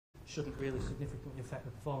shouldn't really significantly affect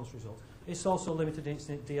the performance results. It's also limited in its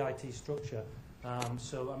DIT structure.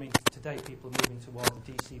 So, I mean, today people are moving towards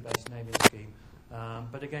a DC-based naming scheme.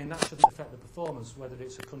 But again, that shouldn't affect the performance, whether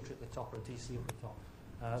it's a country at the top or a DC at the top.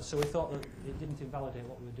 So we thought that it didn't invalidate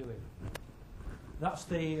what we were doing. That's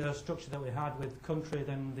the structure that we had with country.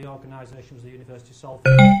 Then the organisation was the University of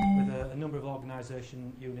Salford, with a number of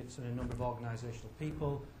organisation units and a number of organisational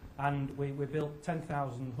people. And we built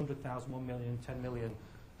 10,000, 100,000, 1 million, 10 million.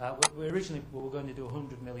 We originally were going to do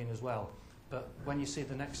 100 million as well. But when you see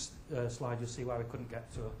the next slide, you'll see why we couldn't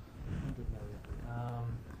get to 100 million.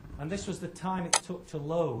 And this was the time it took to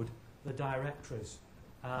load the directories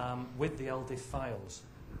with the LDAP files.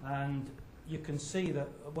 And you can see that,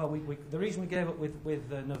 well, the reason we gave up with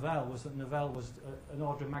Novell was that Novell was an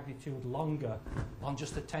order of magnitude longer on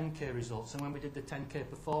just the 10K results. And when we did the 10K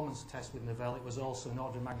performance test with Novell, it was also an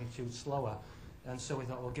order of magnitude slower. And so we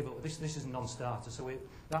thought, we'll give up. This is a non-starter. So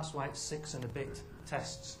that's why it's 6 and a bit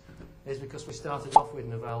tests, is because we started off with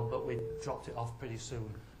Novell, but we dropped it off pretty soon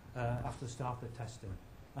after the start of the testing.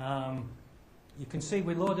 You can see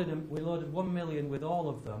we loaded 1 million with all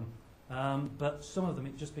of them. But some of them,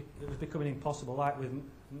 it was becoming impossible. Like with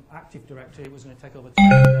Active Directory, it was going to take over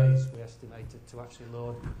 20 days, we estimated, to actually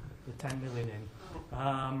load the 10 million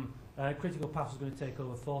in. Critical Path was going to take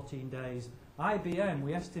over 14 days. IBM,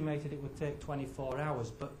 we estimated it would take 24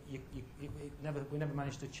 hours, but we never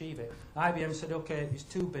managed to achieve it. IBM said, OK, it's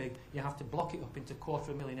too big, you have to block it up into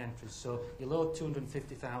 250,000 entries. So you load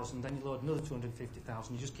 250,000, then you load another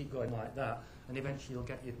 250,000, you just keep going like that, and eventually you'll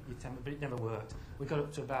get your 10, but it never worked. We got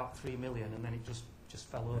up to about 3 million, and then it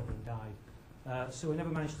just fell over and died. So we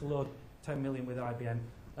never managed to load 10 million with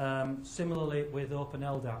IBM. Similarly with Open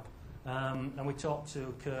LDAP, and we talked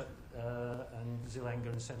to Kurt and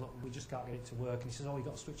Zilenger and said, look, we just can't get it to work. And he says, oh, you've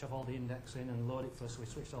got to switch off all the indexing and load it first. So we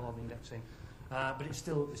switched off all the indexing. But it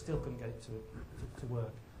still couldn't get it to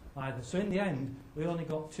work either. So in the end, we only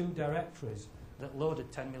got 2 directories that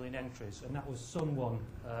loaded 10 million entries. And that was Sun1,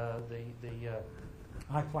 the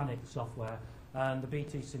iPlanet software, and the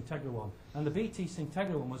BT Syntegra one. And the BT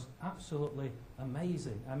Syntegra one was absolutely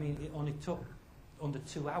amazing. I mean, it only took under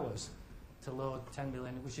 2 hours to load 10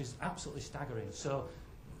 million, which is absolutely staggering. So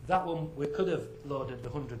that one, we could have loaded the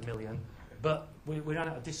 100 million, but we ran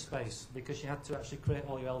out of disk space because you had to actually create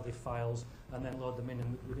all your LD files and then load them in,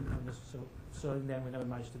 and we didn't have this, so in the end we never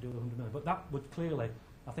managed to do the 100 million. But that would clearly,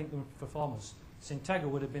 I think, the performance. Syntegra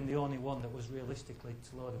would have been the only one that was realistically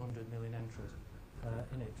to load 100 million entries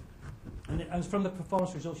in it. And from the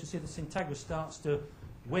performance results, you see that Syntegra starts to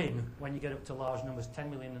win when you get up to large numbers, 10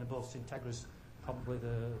 million and above. Syntegra's probably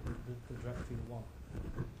the directory you want.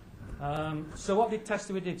 So what test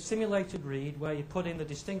we did? Simulated read, where you put in the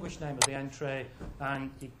distinguished name of the entry and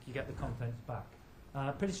you get the contents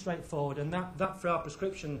back. Pretty straightforward, and that for our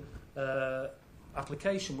prescription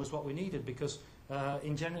application was what we needed, because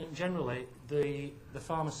generally the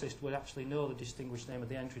pharmacist would actually know the distinguished name of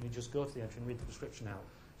the entry, and you just go to the entry and read the prescription out,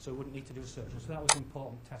 so we wouldn't need to do searching. So that was an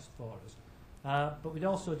important test for us. But we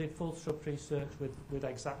also did full subtree search with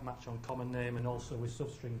exact match on common name, and also with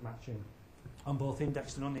substring matching on both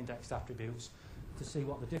indexed and unindexed attributes to see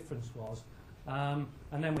what the difference was. And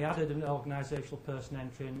then we added an organisational person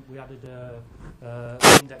entry, and we added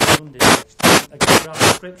indexed and unindexed. Again, for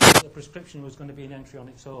our prescription was going to be an entry on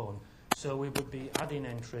its own, so we would be adding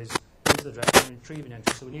entries into the directory and retrieving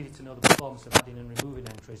entries, so we needed to know the performance of adding and removing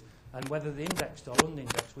entries. And whether the indexed or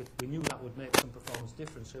unindexed, we knew that would make some performance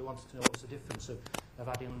difference, so we wanted to know what was the difference of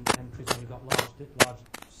adding entries when you've got large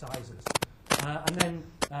sizes. And then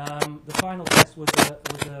the final test was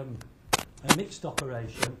a mixed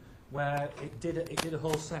operation where it did a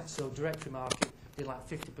whole set. So directory market did like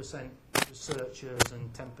 50% searchers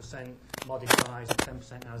and 10% modifiers and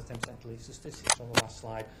 10% as 10% delete statistics on the last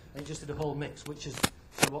slide. And it just did a whole mix, which is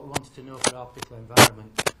what we wanted to know for our particular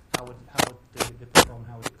environment. How would they perform?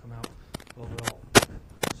 How would it come out overall?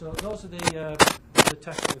 So those are the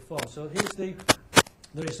tests that we formed. So here's the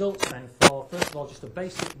results then for, first of all, just a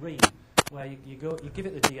basic read, where you give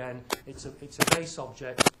it the DN, it's a base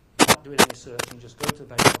object, you're not doing any search, and just go to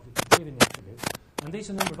the base object, retrieving the attributes. And these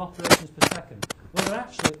are number of operations per second. Well, they're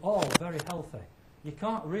actually all very healthy. You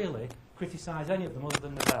can't really criticise any of them other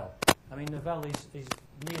than Novell. I mean, Novell is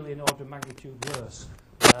nearly an order of magnitude worse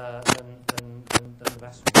than the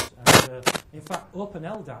best ones. And in fact, Open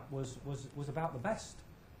LDAP was about the best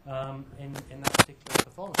in that particular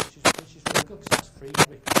performance, which is really good, because that's free,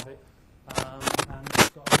 we can have it. And it's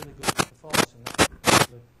got a really good performance in that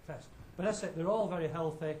particular test. But as I said, they're all very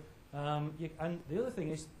healthy. And the other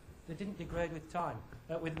thing is, they didn't degrade with time,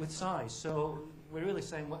 with size. So we're really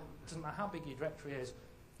saying, well, it doesn't matter how big your directory is,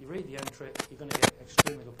 you read the entry, you're going to get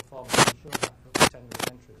extremely good performance.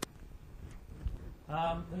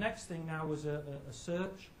 The next thing now was a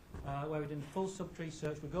search where we did a full subtree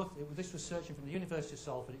search. This was searching from the University of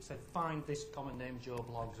Salford. It said, find this common name Joe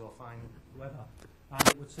Blogs or find whoever. And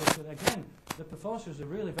it would search. But again, the performances are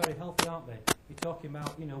really very healthy, aren't they? You're talking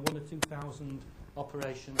about 1,000 or 2,000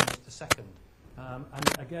 operations a second.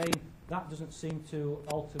 And again, that doesn't seem to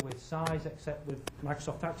alter with size, except with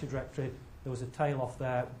Microsoft Active Directory. There was a tail off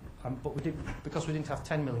there, but because we didn't have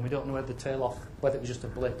 10 million, we don't know whether the tail off, whether it was just a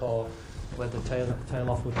blip or whether the tail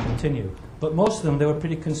off would continue. But most of them, they were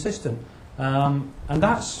pretty consistent, and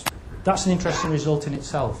that's an interesting result in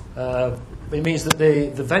itself. It means that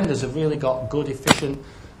the vendors have really got good, efficient,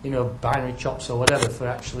 binary chops or whatever for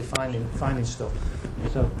actually finding stuff.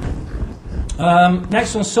 So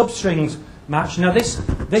next one, substrings match. Now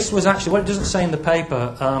this was actually, well, it doesn't say in the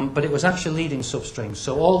paper, but it was actually leading substrings.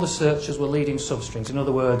 So all the searches were leading substrings. In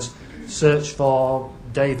other words, search for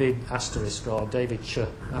David asterisk or David ch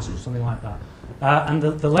asterisk, something like that. And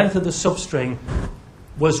the length of the substring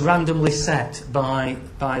was randomly set by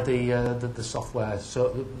the software, so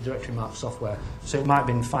the directory mark software. So it might have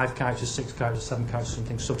been 5 characters, 6 characters, 7 characters,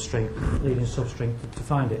 something substring, leading substring to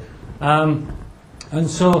find it. And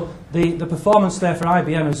so the performance there for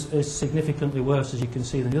IBM is significantly worse, as you can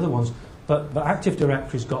see, than the other ones. But Active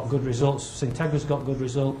Directory's got good results, Syntegra's got good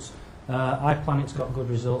results, iPlanet's got good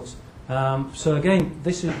results. So again,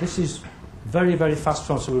 this is very, very fast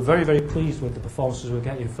performance. So we're very, very pleased with the performances we're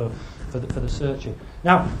getting for the searching.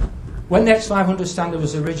 Now, when the X500 standard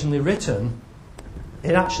was originally written,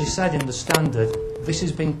 it actually said in the standard, this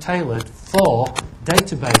has been tailored for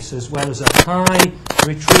databases where there's a high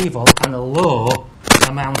retrieval and a low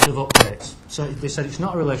amount of updates. So they said it's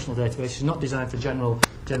not a relational database, it's not designed for general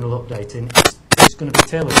updating, it's going to be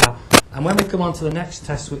tailored to that. And when we come on to the next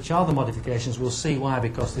test, which are the modifications, we'll see why,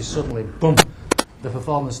 because they suddenly, boom, the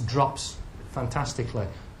performance drops fantastically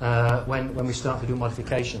when we start to do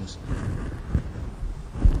modifications.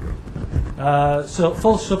 So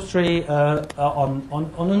full subtree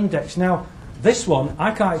on unindexed. Now, this one,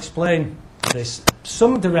 I can't explain this.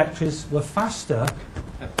 Some directories were faster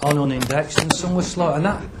on unindexed and some were slower, and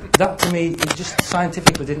that to me, it just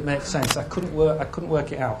scientifically didn't make sense. I couldn't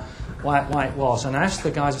work it out why it was. And I asked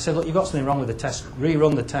the guys, I said, look, you've got something wrong with the test,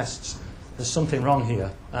 rerun the tests, there's something wrong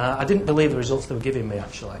here. I didn't believe the results they were giving me,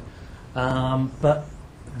 actually. But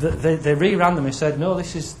they reran them and said, no,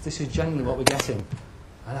 this is genuinely what we're getting.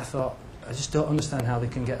 And I thought, I just don't understand how they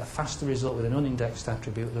can get a faster result with an unindexed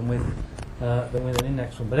attribute than with an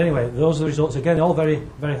indexed one. But anyway, those are the results. Again, all very,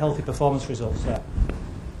 very healthy performance results there.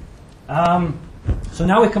 So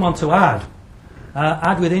now we come on to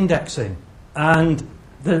add with indexing. And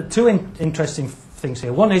the two interesting things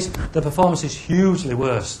here. One is the performance is hugely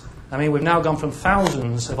worse. I mean, we've now gone from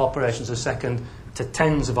thousands of operations a second to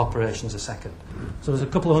tens of operations a second. So there's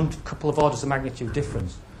a couple of orders of magnitude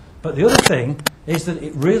difference. But the other thing is that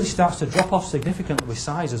it really starts to drop off significantly with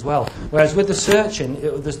size as well. Whereas with the searching,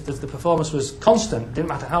 the performance was constant. Didn't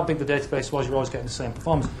matter how big the database was, you're always getting the same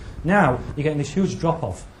performance. Now, you're getting this huge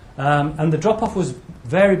drop-off. And the drop-off was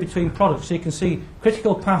varied between products. So you can see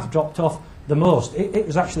critical path dropped off the most. It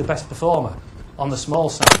was actually the best performer on the small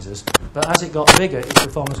sizes. But as it got bigger, its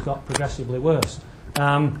performance got progressively worse.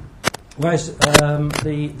 Whereas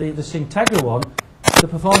the Syntegra one, the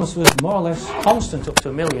performance was more or less constant up to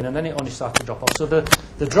 1 million, and then it only started to drop off. So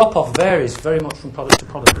the drop-off varies very much from product to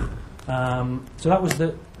product. So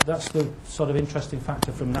that's the sort of interesting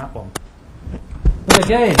factor from that one. But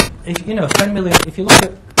again, if 10 million, if you look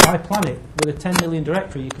at iPlanet with a 10 million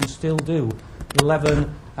directory, you can still do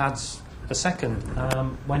 11 adds a second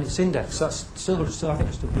when it's indexed. That's still I think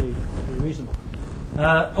it's still pretty reasonable.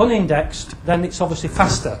 Unindexed, then it's obviously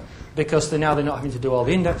faster, because they're not having to do all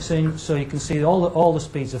the indexing, so you can see all the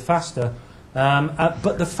speeds are faster.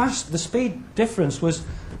 But the speed difference was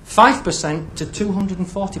 5% to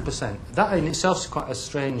 240%. That in itself is quite a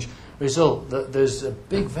strange result, that there's a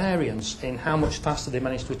big variance in how much faster they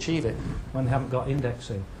manage to achieve it when they haven't got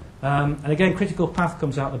indexing. And again, critical path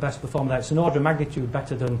comes out the best performer there. It's an order of magnitude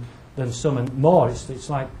better than some, and more. It's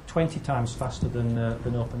like 20 times faster than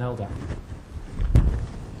Open LDAP.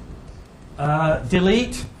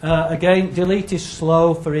 Delete, again, delete is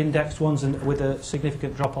slow for indexed ones and with a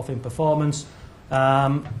significant drop-off in performance,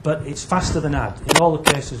 but it's faster than add. In all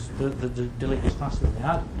the cases, the delete is faster than the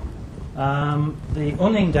add. The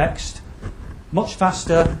unindexed, much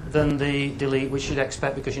faster than the delete, which you'd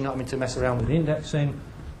expect because you're not having to mess around with the indexing.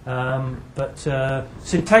 But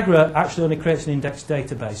Syntegra actually only creates an indexed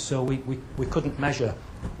database, so we couldn't measure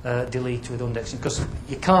delete with indexing, because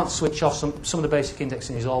you can't switch off some of the basic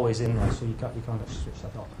indexing is always in there, so you can't actually switch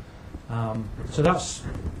that off. So that's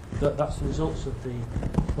the results of the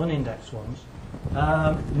unindexed ones.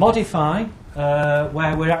 Modify,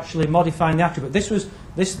 where we're actually modifying the attribute.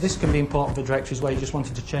 This can be important for directories where you just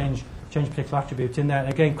wanted to change a particular attribute in there. And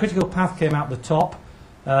again, critical path came out the top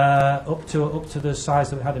up to the size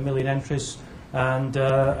that it had 1 million entries, and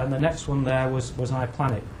the next one there was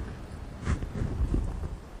iPlanet.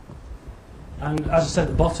 And as I said at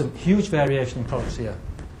the bottom, huge variation in products here.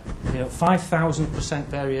 5,000%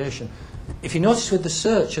 variation. If you notice with the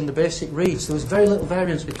search and the basic reads, there was very little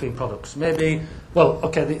variance between products. Maybe, well,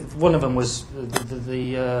 okay, one of them was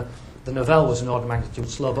the Novell was an order of magnitude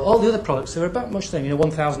slow, but all the other products, they were about much the same.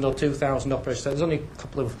 1,000 or 2,000 operations. There's only a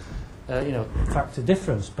couple of factor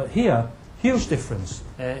difference. But here, huge difference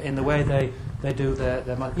in the way they do their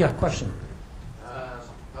yeah, question.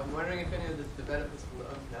 I'm wondering if any of the developers from the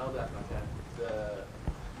open LDAP like that,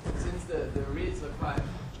 since the reads are quite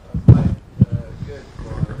good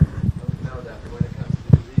for open LDAP, when it comes to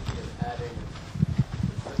deleting and adding,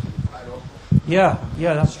 it's quite awful. Yeah,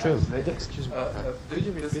 that's true. Excuse me.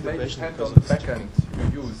 This may depend on the backend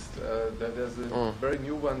you used. There's a very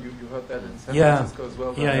new one, you heard that in San Francisco as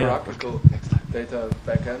well, the hierarchical data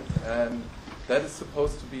backend, and that is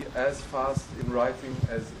supposed to be as fast in writing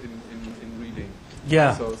as in reading.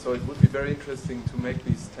 Yeah. So it would be very interesting to make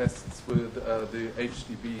these tests with the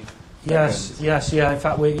HDB. Yes. In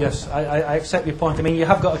fact, I accept your point. I mean, you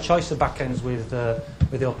have got a choice of backends with the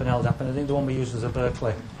Open LDAP, and I think the one we used was a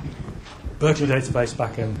Berkeley database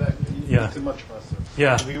backend. Yeah. It's much faster.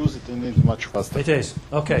 Yeah. We use it and it's much faster. It is.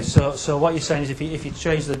 Okay. So what you're saying is if you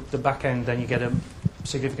change the backend, then you get a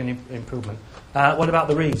significant improvement. What about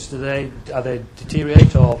the reads? Are they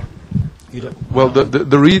deteriorate or? Well,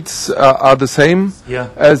 the reads are the same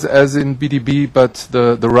as in BDB, but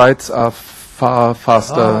the writes are far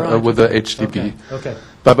faster with the HDB. Okay.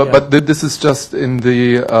 But this is just in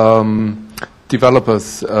the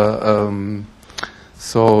developers.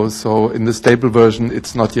 So in the stable version,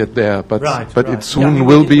 it's not yet there, but it soon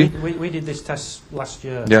will be. We did this test last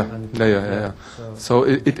year. Yeah. So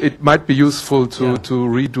it might be useful to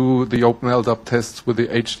redo the Open LDAP tests with the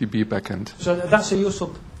HDB backend. So that's a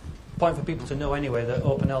useful point for people to know anyway, that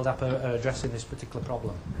Open LDAP are addressing this particular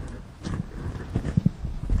problem.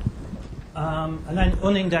 And then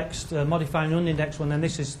unindexed, modifying an unindexed one, then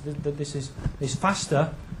this is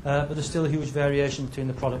faster, but there's still a huge variation between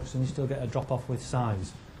the products, and you still get a drop off with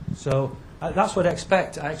size. So that's what I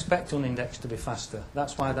expect. I expect unindexed to be faster.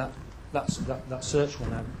 That's why that search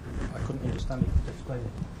one I couldn't understand it to explain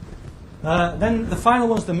it. Then the final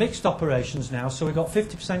one's the mixed operations now. So we've got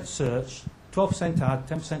 50% search, 12% add,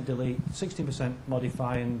 10% delete, 16%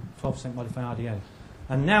 modify, and 12% modify RDN.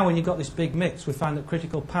 And now when you've got this big mix, we find that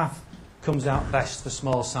critical path comes out best for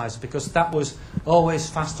small sizes, because that was always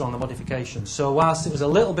faster on the modifications. So whilst it was a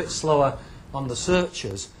little bit slower on the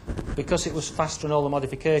searches, because it was faster on all the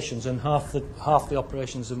modifications and half the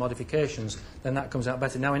operations are modifications, then that comes out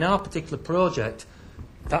better. Now in our particular project,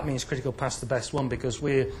 that means critical path's the best one, because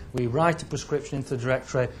we write a prescription into the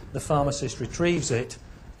directory, the pharmacist retrieves it,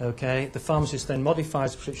 okay, the pharmacist then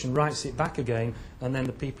modifies the prescription, writes it back again, and then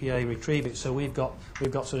the PPA retrieve it. So we've got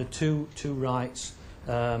sort of two writes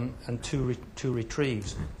and two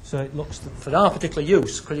retrieves. So it looks for our particular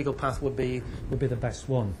use, critical path would be the best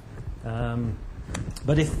one.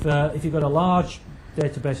 But if you've got a large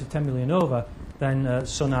database of 10 million over, then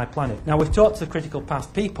Sun iPlanet. Now we've talked to the critical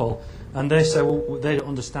path people, and they say they don't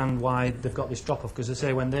understand why they've got this drop off, because they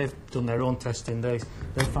say when they've done their own testing, they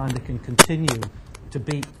find they can continue to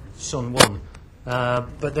beat Sun 1,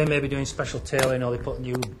 but they may be doing special tailoring, or they put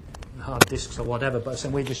new hard disks or whatever, but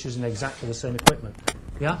saying we're just using exactly the same equipment.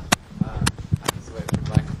 Yeah?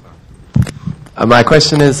 My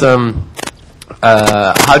question is,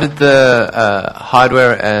 how did the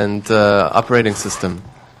hardware and operating system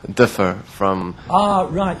differ from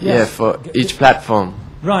for each platform?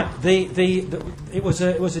 Right. It was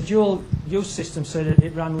a dual use system, so that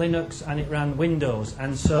it ran Linux and it ran Windows,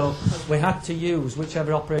 and so we had to use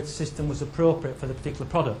whichever operating system was appropriate for the particular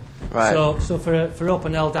product. Right. So for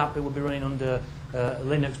Open LDAP, it would be running under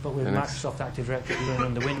Linux, but with Microsoft Active Directory, it would be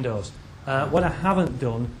running under Windows. What I haven't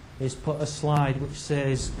done is put a slide which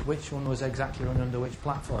says which one was exactly running under which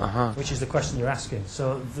platform, which is the question you're asking.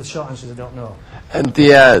 So the short answer is I don't know. And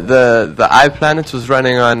the iPlanet was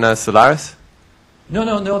running on Solaris? No,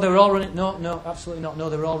 they were all running. No, absolutely not. No,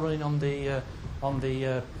 they were all running on the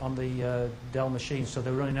Dell machine. So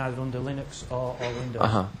they were running either under Linux or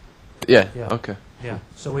Windows. Yeah. Okay. Yeah.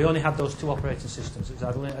 So we only had those two operating systems. It was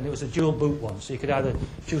either and it was a dual boot one. So you could either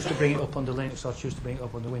choose to bring it up under Linux or choose to bring it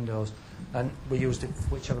up under Windows. And we used it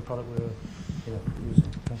for whichever product we were using.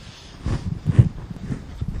 Okay.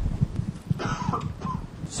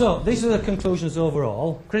 So these are the conclusions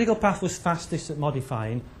overall. Critical path was fastest at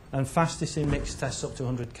modifying and fastest in mixed tests up to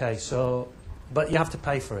 100k. So, but you have to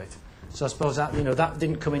pay for it. So I suppose that, you know, that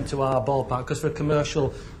didn't come into our ballpark, because for a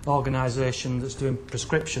commercial organisation that's doing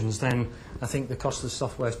prescriptions, then I think the cost of the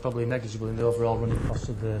software is probably negligible in the overall running cost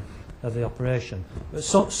of the operation. But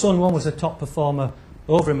Sun1 was a top performer,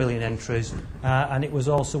 over 1 million entries, and it was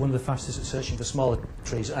also one of the fastest at searching for smaller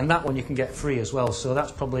trees. And that one you can get free as well, so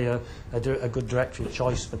that's probably a good directory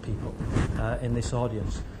choice for people in this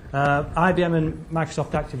audience. IBM and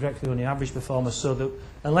Microsoft Active Directory are only average performers, so that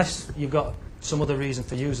unless you've got some other reason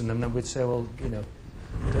for using them, then we'd say, well, you know,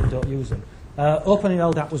 don't use them. Open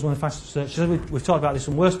LDAP was one of the fastest searches. We've talked about this,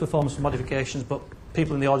 some worse performance for modifications, but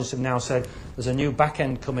people in the audience have now said there's a new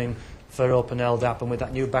back-end coming for Open LDAP, and with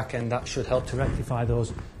that new back-end, that should help to rectify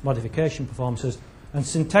those modification performances. And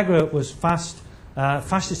Syntegra was fastest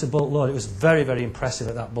at bulk load. It was very, very impressive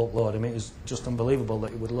at that bulk load. I mean, it was just unbelievable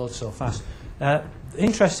that it would load so fast.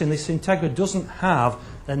 Interestingly, Syntegra doesn't have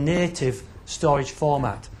a native storage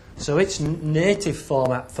format. So its native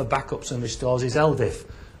format for backups and restores is LDIF,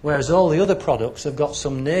 whereas all the other products have got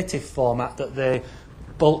some native format that they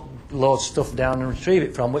bulk load stuff down and retrieve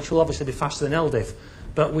it from, which will obviously be faster than LDIF.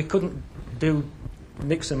 But we couldn't do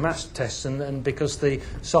mix and match tests, and because the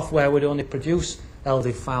software would only produce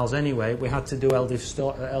LDIF files anyway, we had to do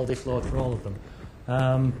LDIF load for all of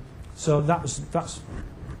them. So that's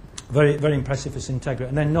very, very impressive for Syntegra.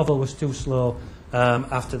 And then Novel was too slow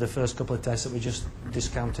after the first couple of tests that we just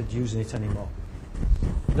discounted using it anymore.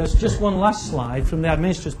 There's just one last slide from the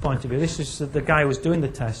administrator's point of view. This is the guy who was doing the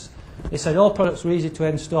tests. He said all products were easy to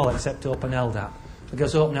install except Open LDAP.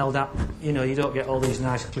 Because Open LDAP, you know, you don't get all these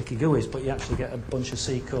nice clicky GUIs, but you actually get a bunch of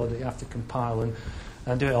C code that you have to compile and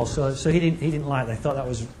do it all. So he didn't like that. He thought that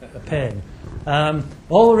was a pain.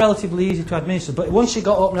 All were relatively easy to administer, but once you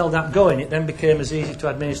got Open LDAP going, it then became as easy to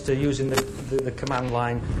administer using the command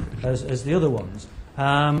line as the other ones.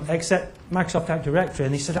 Except Microsoft Active Directory,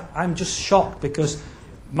 and he said, I'm just shocked because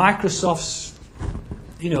Microsoft's,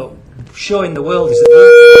 you know, showing the world is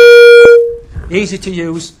that easy to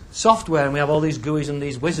use software, and we have all these GUIs and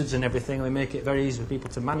these wizards and everything, and we make it very easy for people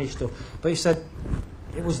to manage stuff. But he said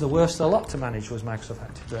it was the worst of the lot to manage was Microsoft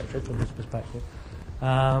Active Directory from his perspective.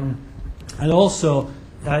 And also,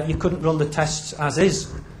 you couldn't run the tests as is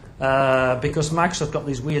because Microsoft got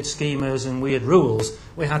these weird schemas and weird rules.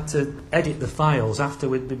 We had to edit the files after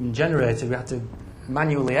we'd been generated. We had to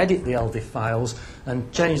manually edit the LDIF files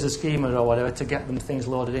and change the schema or whatever to get them things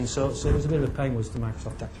loaded in. So it was a bit of a pain was to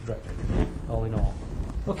Microsoft Active Directory, all in all.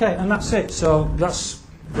 Okay, and that's it. So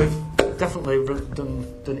we've definitely done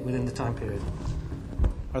it within the time period.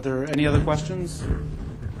 Are there any other questions?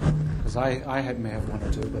 Because I may have one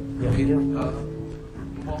or two, but yeah. Peter?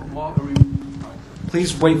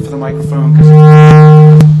 Please wait for the microphone.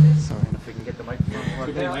 Sorry, if we can get the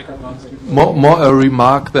microphone. More a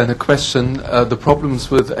remark than a question. The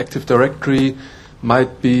problems with Active Directory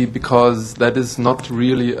might be because that is not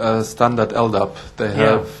really a standard LDAP. They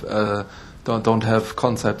have don't have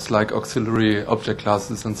concepts like auxiliary object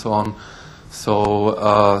classes and so on.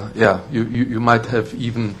 So you might have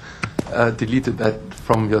even deleted that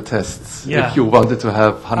from your tests if you wanted to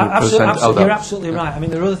have 100% LDAP. You're absolutely right. I mean,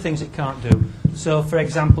 there are other things it can't do. So, for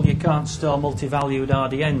example, you can't store multi-valued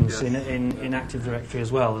RDNs in Active Directory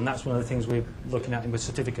as well, and that's one of the things we're looking at with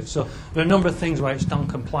certificates. So there are a number of things where it's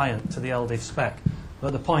non-compliant to the LDIF spec.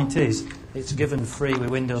 But the point is, it's given free with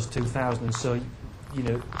Windows 2000, so you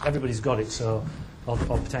know everybody's got it, so or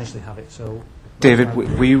potentially have it. So, David,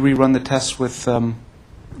 will you rerun the tests with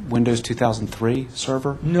Windows 2003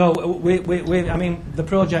 server? No, I mean the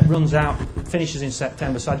project runs out, finishes in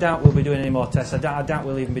September, so I doubt we'll be doing any more tests. I doubt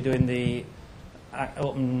we'll even be doing the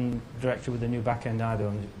Open Directory with the new backend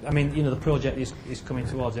either. I mean, you know, the project is coming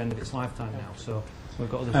towards the end of its lifetime now, so we've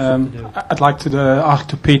got other stuff to do. I'd like to ask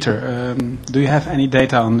to Peter, do you have any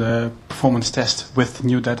data on the performance test with the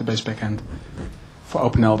new database backend for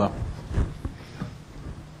Open LDAP?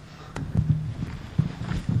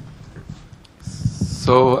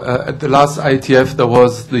 So at the last IETF there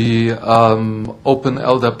was the Open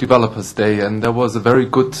LDAP Developers Day, and there was a very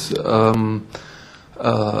good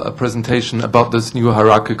a presentation about this new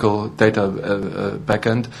hierarchical data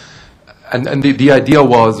backend. And the idea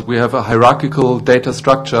was we have a hierarchical data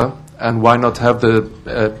structure, and why not have the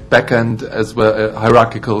backend as well,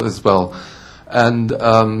 hierarchical as well. And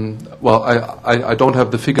well, I don't have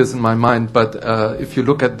the figures in my mind, but if you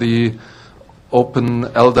look at the Open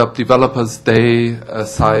LDAP Developers Day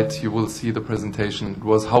site, you will see the presentation. It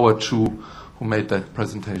was Howard Chu who made that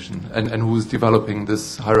presentation, and who is developing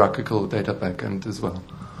this hierarchical data backend as well.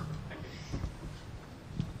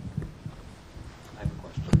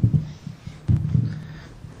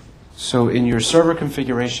 So in your server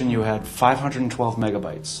configuration, you had 512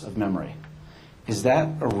 megabytes of memory. Is that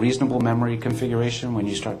a reasonable memory configuration when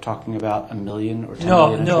you start talking about 1 million or 10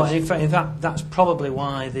 million? No. In fact, that's probably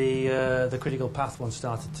why the critical path one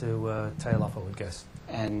started to tail off, I would guess.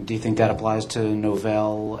 And do you think that applies to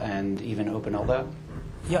Novell and even OpenLDAP?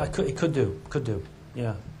 Yeah, it could do.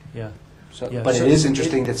 Yeah. But it is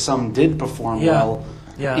interesting that some did perform well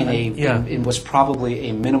in what's probably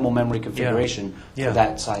a minimal memory configuration for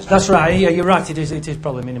that size. That's right. Yeah, you're right. It is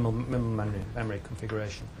probably minimal memory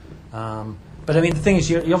configuration. But I mean, the thing is,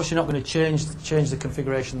 you're obviously not going to change the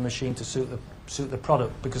configuration of the machine to suit the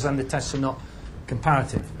product, because then the tests are not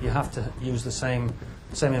comparative. You have to use the same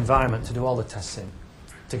environment to do all the tests in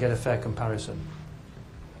to get a fair comparison.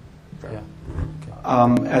 Yeah.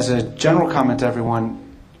 Okay. As a general comment to everyone,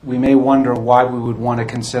 we may wonder why we would want to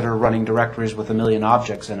consider running directories with 1 million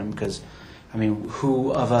objects in them, because, I mean,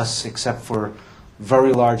 who of us, except for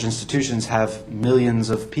very large institutions, have millions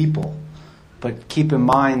of people? But keep in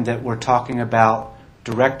mind that we're talking about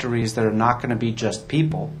directories that are not going to be just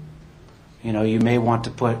people. You know, you may want to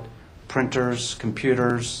put printers,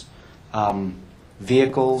 computers,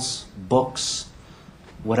 vehicles, books,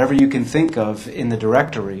 whatever you can think of in the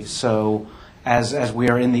directory. So as we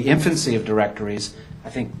are in the infancy of directories, I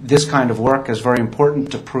think this kind of work is very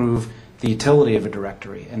important to prove the utility of a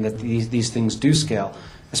directory and that these things do scale,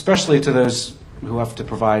 especially to those who have to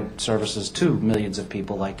provide services to millions of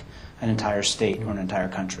people, like an entire state or an entire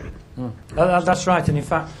country. That's right. And in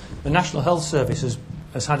fact, the National Health Service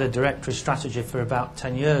has had a directory strategy for about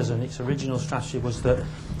 10 years, and its original strategy was that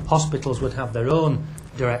hospitals would have their own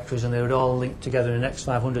directories and they would all link together in an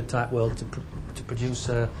X500 type world to produce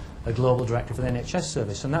a global directory for the NHS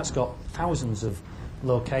service. And that's got thousands of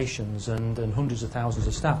locations and hundreds of thousands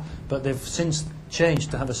of staff. But they've since changed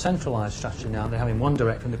to have a centralised strategy now. They're having one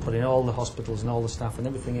directory and they're putting all the hospitals and all the staff and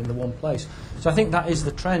everything in the one place. So I think that is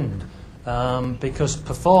the trend, because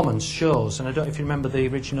performance shows, and I don't know if you remember the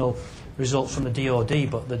original results from the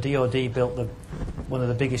DoD, but the DoD built one of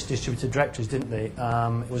the biggest distributed directories, didn't they?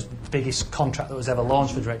 It was the biggest contract that was ever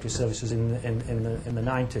launched for directory services in the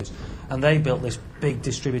 90s. And they built this big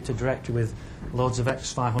distributed directory with loads of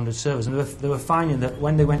X500 servers. And they were finding that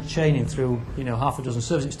when they went chaining through half a dozen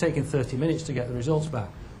servers, it was taking 30 minutes to get the results back,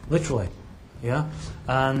 literally. Yeah,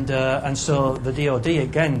 and so the DoD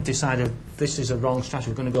again decided this is a wrong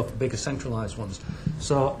strategy. We're going to go for bigger centralised ones.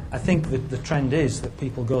 So I think that the trend is that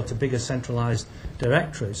people go to bigger centralised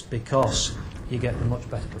directories because you get a much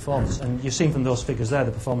better performance. And you've seen from those figures there,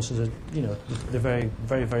 the performances are, they're very,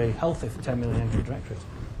 very, very healthy for 10 million entry directories.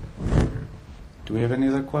 Do we have any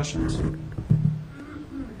other questions?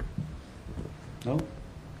 No?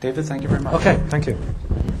 David, thank you very much. Okay, thank you.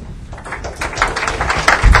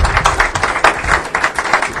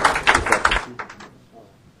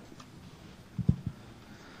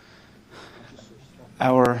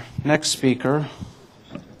 Our next speaker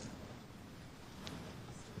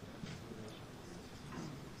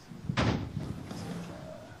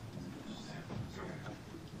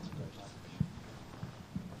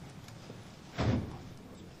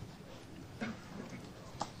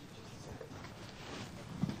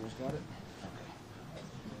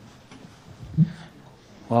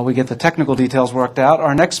while we get the technical details worked out,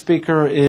 our next speaker is